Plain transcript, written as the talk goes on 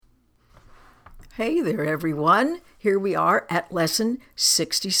Hey there, everyone. Here we are at lesson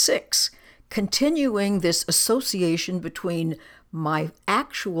 66, continuing this association between my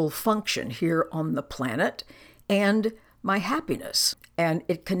actual function here on the planet and my happiness. And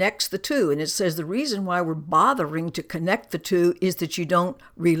it connects the two. And it says the reason why we're bothering to connect the two is that you don't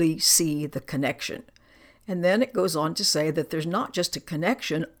really see the connection. And then it goes on to say that there's not just a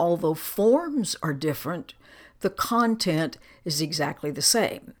connection, although forms are different, the content is exactly the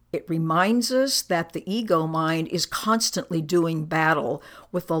same. It reminds us that the ego mind is constantly doing battle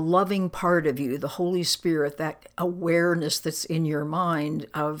with the loving part of you, the Holy Spirit, that awareness that's in your mind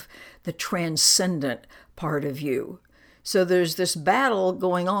of the transcendent part of you. So there's this battle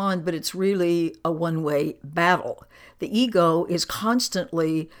going on, but it's really a one-way battle. The ego is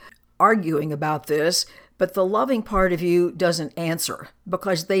constantly arguing about this, but the loving part of you doesn't answer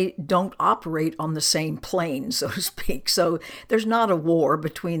because they don't operate on the same plane, so to speak. So there's not a war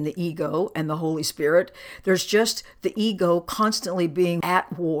between the ego and the Holy Spirit. There's just the ego constantly being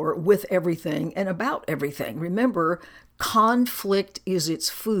at war with everything and about everything. Remember, conflict is its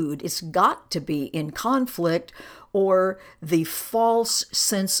food. It's got to be in conflict, or the false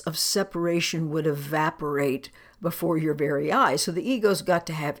sense of separation would evaporate before your very eyes. So the ego's got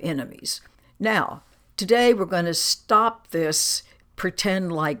to have enemies. Now, today we're going to stop this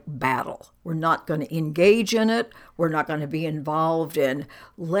pretend like battle. We're not going to engage in it. We're not going to be involved in.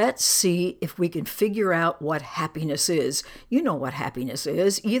 Let's see if we can figure out what happiness is. You know what happiness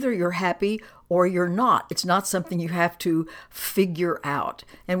is. Either you're happy or you're not. It's not something you have to figure out.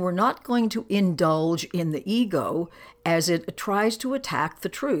 And we're not going to indulge in the ego as it tries to attack the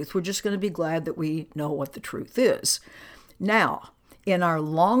truth. We're just going to be glad that we know what the truth is. Now, in our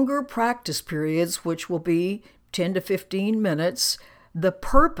longer practice periods, which will be 10 to 15 minutes, the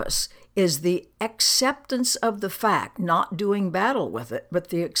purpose is the acceptance of the fact, not doing battle with it, but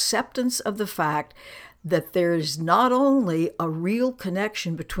the acceptance of the fact that there is not only a real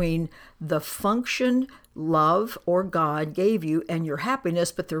connection between the function love or God gave you and your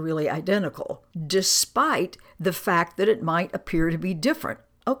happiness, but they're really identical, despite the fact that it might appear to be different.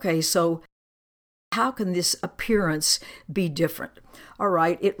 Okay, so how can this appearance be different? All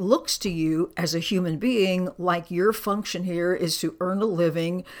right, it looks to you as a human being like your function here is to earn a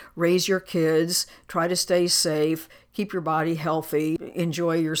living, raise your kids, try to stay safe, keep your body healthy,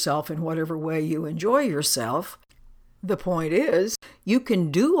 enjoy yourself in whatever way you enjoy yourself. The point is, you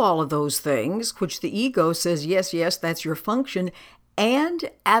can do all of those things, which the ego says, yes, that's your function, and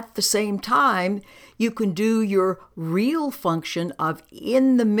at the same time, you can do your real function of,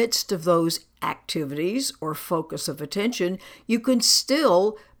 in the midst of those activities or focus of attention, you can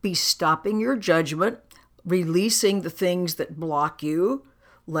still be stopping your judgment, releasing the things that block you,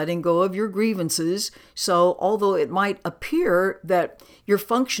 letting go of your grievances. So although it might appear that your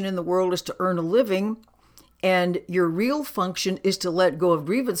function in the world is to earn a living and your real function is to let go of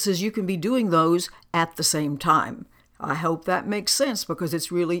grievances, you can be doing those at the same time. I hope that makes sense because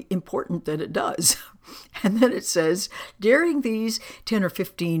it's really important that it does. And then it says, during these 10 or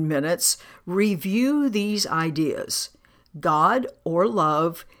 15 minutes, review these ideas. God or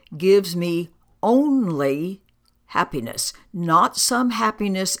love gives me only happiness, not some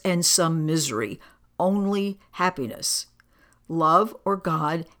happiness and some misery, only happiness. Love or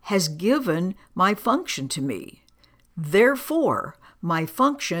God has given my function to me. Therefore, my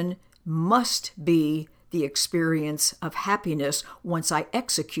function must be the experience of happiness once I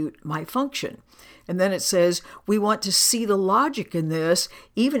execute my function. And then it says, we want to see the logic in this,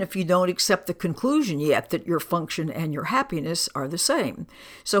 even if you don't accept the conclusion yet that your function and your happiness are the same.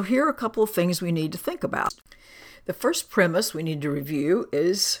 So here are a couple of things we need to think about. The first premise we need to review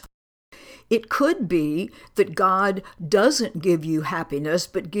is, it could be that God doesn't give you happiness,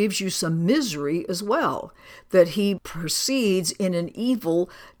 but gives you some misery as well, that he proceeds in an evil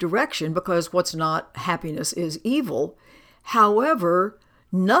direction because what's not happiness is evil. However,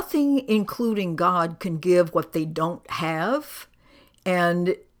 nothing, including God, can give what they don't have,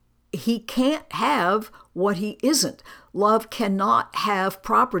 and he can't have what he isn't. Love cannot have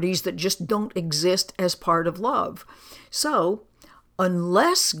properties that just don't exist as part of love. So,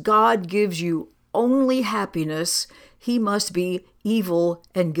 unless God gives you only happiness, he must be evil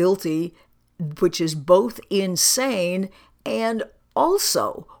and guilty, which is both insane and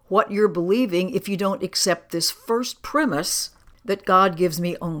also what you're believing if you don't accept this first premise that God gives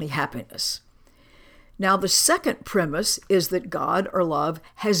me only happiness. Now, the second premise is that God or love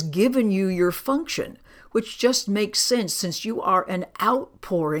has given you your function, which just makes sense since you are an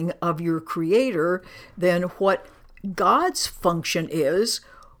outpouring of your Creator. Then what God's function is,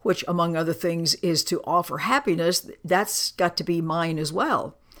 which among other things is to offer happiness, that's got to be mine as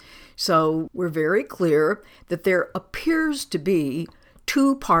well. So we're very clear that there appears to be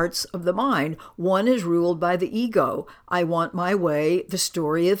two parts of the mind. One is ruled by the ego. I want my way, the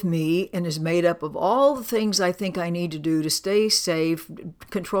story of me, and is made up of all the things I think I need to do to stay safe,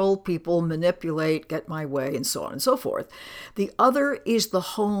 control people, manipulate, get my way, and so on and so forth. The other is the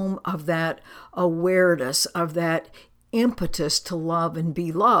home of that awareness, of that impetus to love and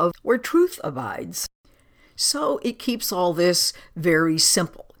be loved, where truth abides. So it keeps all this very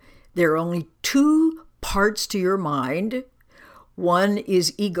simple. There are only two parts to your mind. One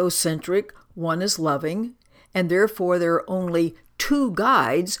is egocentric, one is loving, and therefore there are only two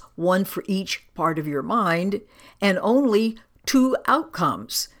guides, one for each part of your mind, and only two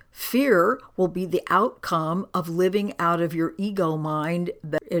outcomes. Fear will be the outcome of living out of your ego mind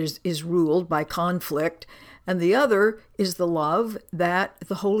that is ruled by conflict, and the other is the love that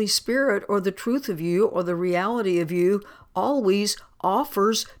the Holy Spirit or the truth of you or the reality of you always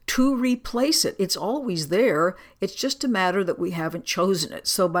offers to replace it. It's always there. It's just a matter that we haven't chosen it.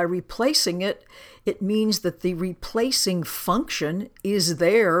 So by replacing it, it means that the replacing function is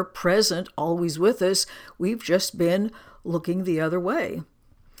there, present, always with us. We've just been looking the other way.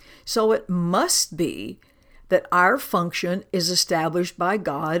 So it must be that our function is established by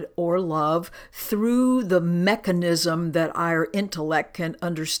God or love through the mechanism that our intellect can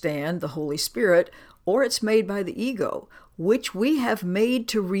understand, the Holy Spirit, or it's made by the ego, which we have made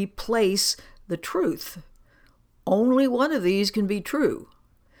to replace the truth. Only one of these can be true.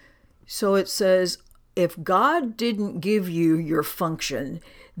 So it says, if God didn't give you your function,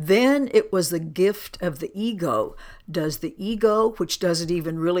 then it was the gift of the ego. Does the ego, which doesn't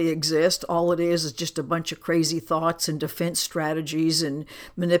even really exist, all it is just a bunch of crazy thoughts and defense strategies and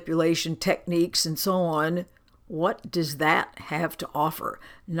manipulation techniques and so on, what does that have to offer?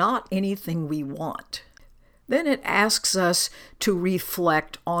 Not anything we want. Then it asks us to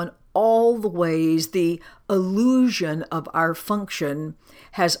reflect on all the ways the illusion of our function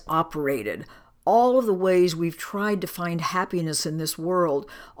has operated, all of the ways we've tried to find happiness in this world,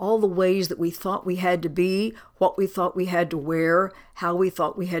 all the ways that we thought we had to be, what we thought we had to wear, how we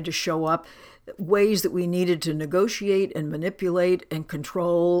thought we had to show up, ways that we needed to negotiate and manipulate and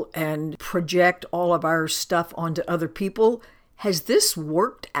control and project all of our stuff onto other people. Has this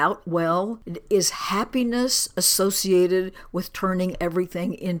worked out well? Is happiness associated with turning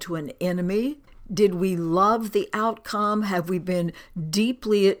everything into an enemy? Did we love the outcome? Have we been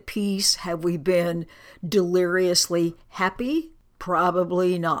deeply at peace? Have we been deliriously happy?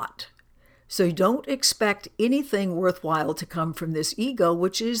 Probably not. So don't expect anything worthwhile to come from this ego,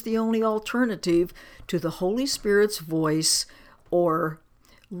 which is the only alternative to the Holy Spirit's voice or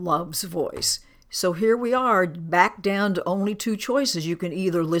love's voice. So here we are, back down to only two choices. You can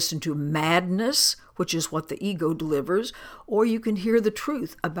either listen to madness, which is what the ego delivers, or you can hear the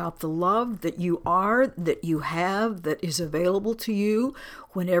truth about the love that you are, that you have, that is available to you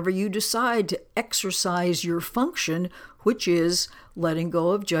whenever you decide to exercise your function, which is letting go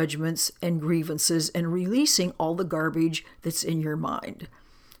of judgments and grievances and releasing all the garbage that's in your mind.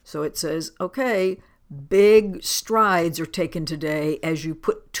 So it says, okay, big strides are taken today as you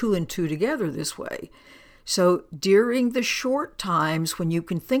put two and two together this way. So during the short times when you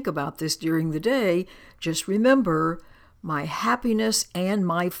can think about this during the day, just remember, my happiness and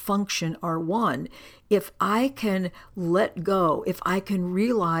my function are one. If I can let go, if I can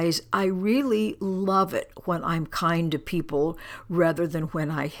realize I really love it when I'm kind to people rather than when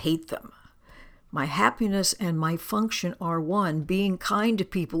I hate them. My happiness and my function are one, being kind to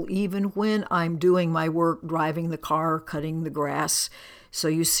people even when I'm doing my work, driving the car, cutting the grass. So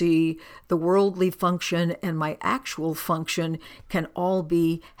you see, the worldly function and my actual function can all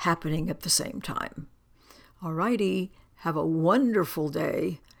be happening at the same time. All righty, have a wonderful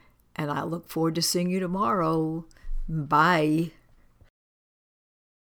day, and I look forward to seeing you tomorrow. Bye.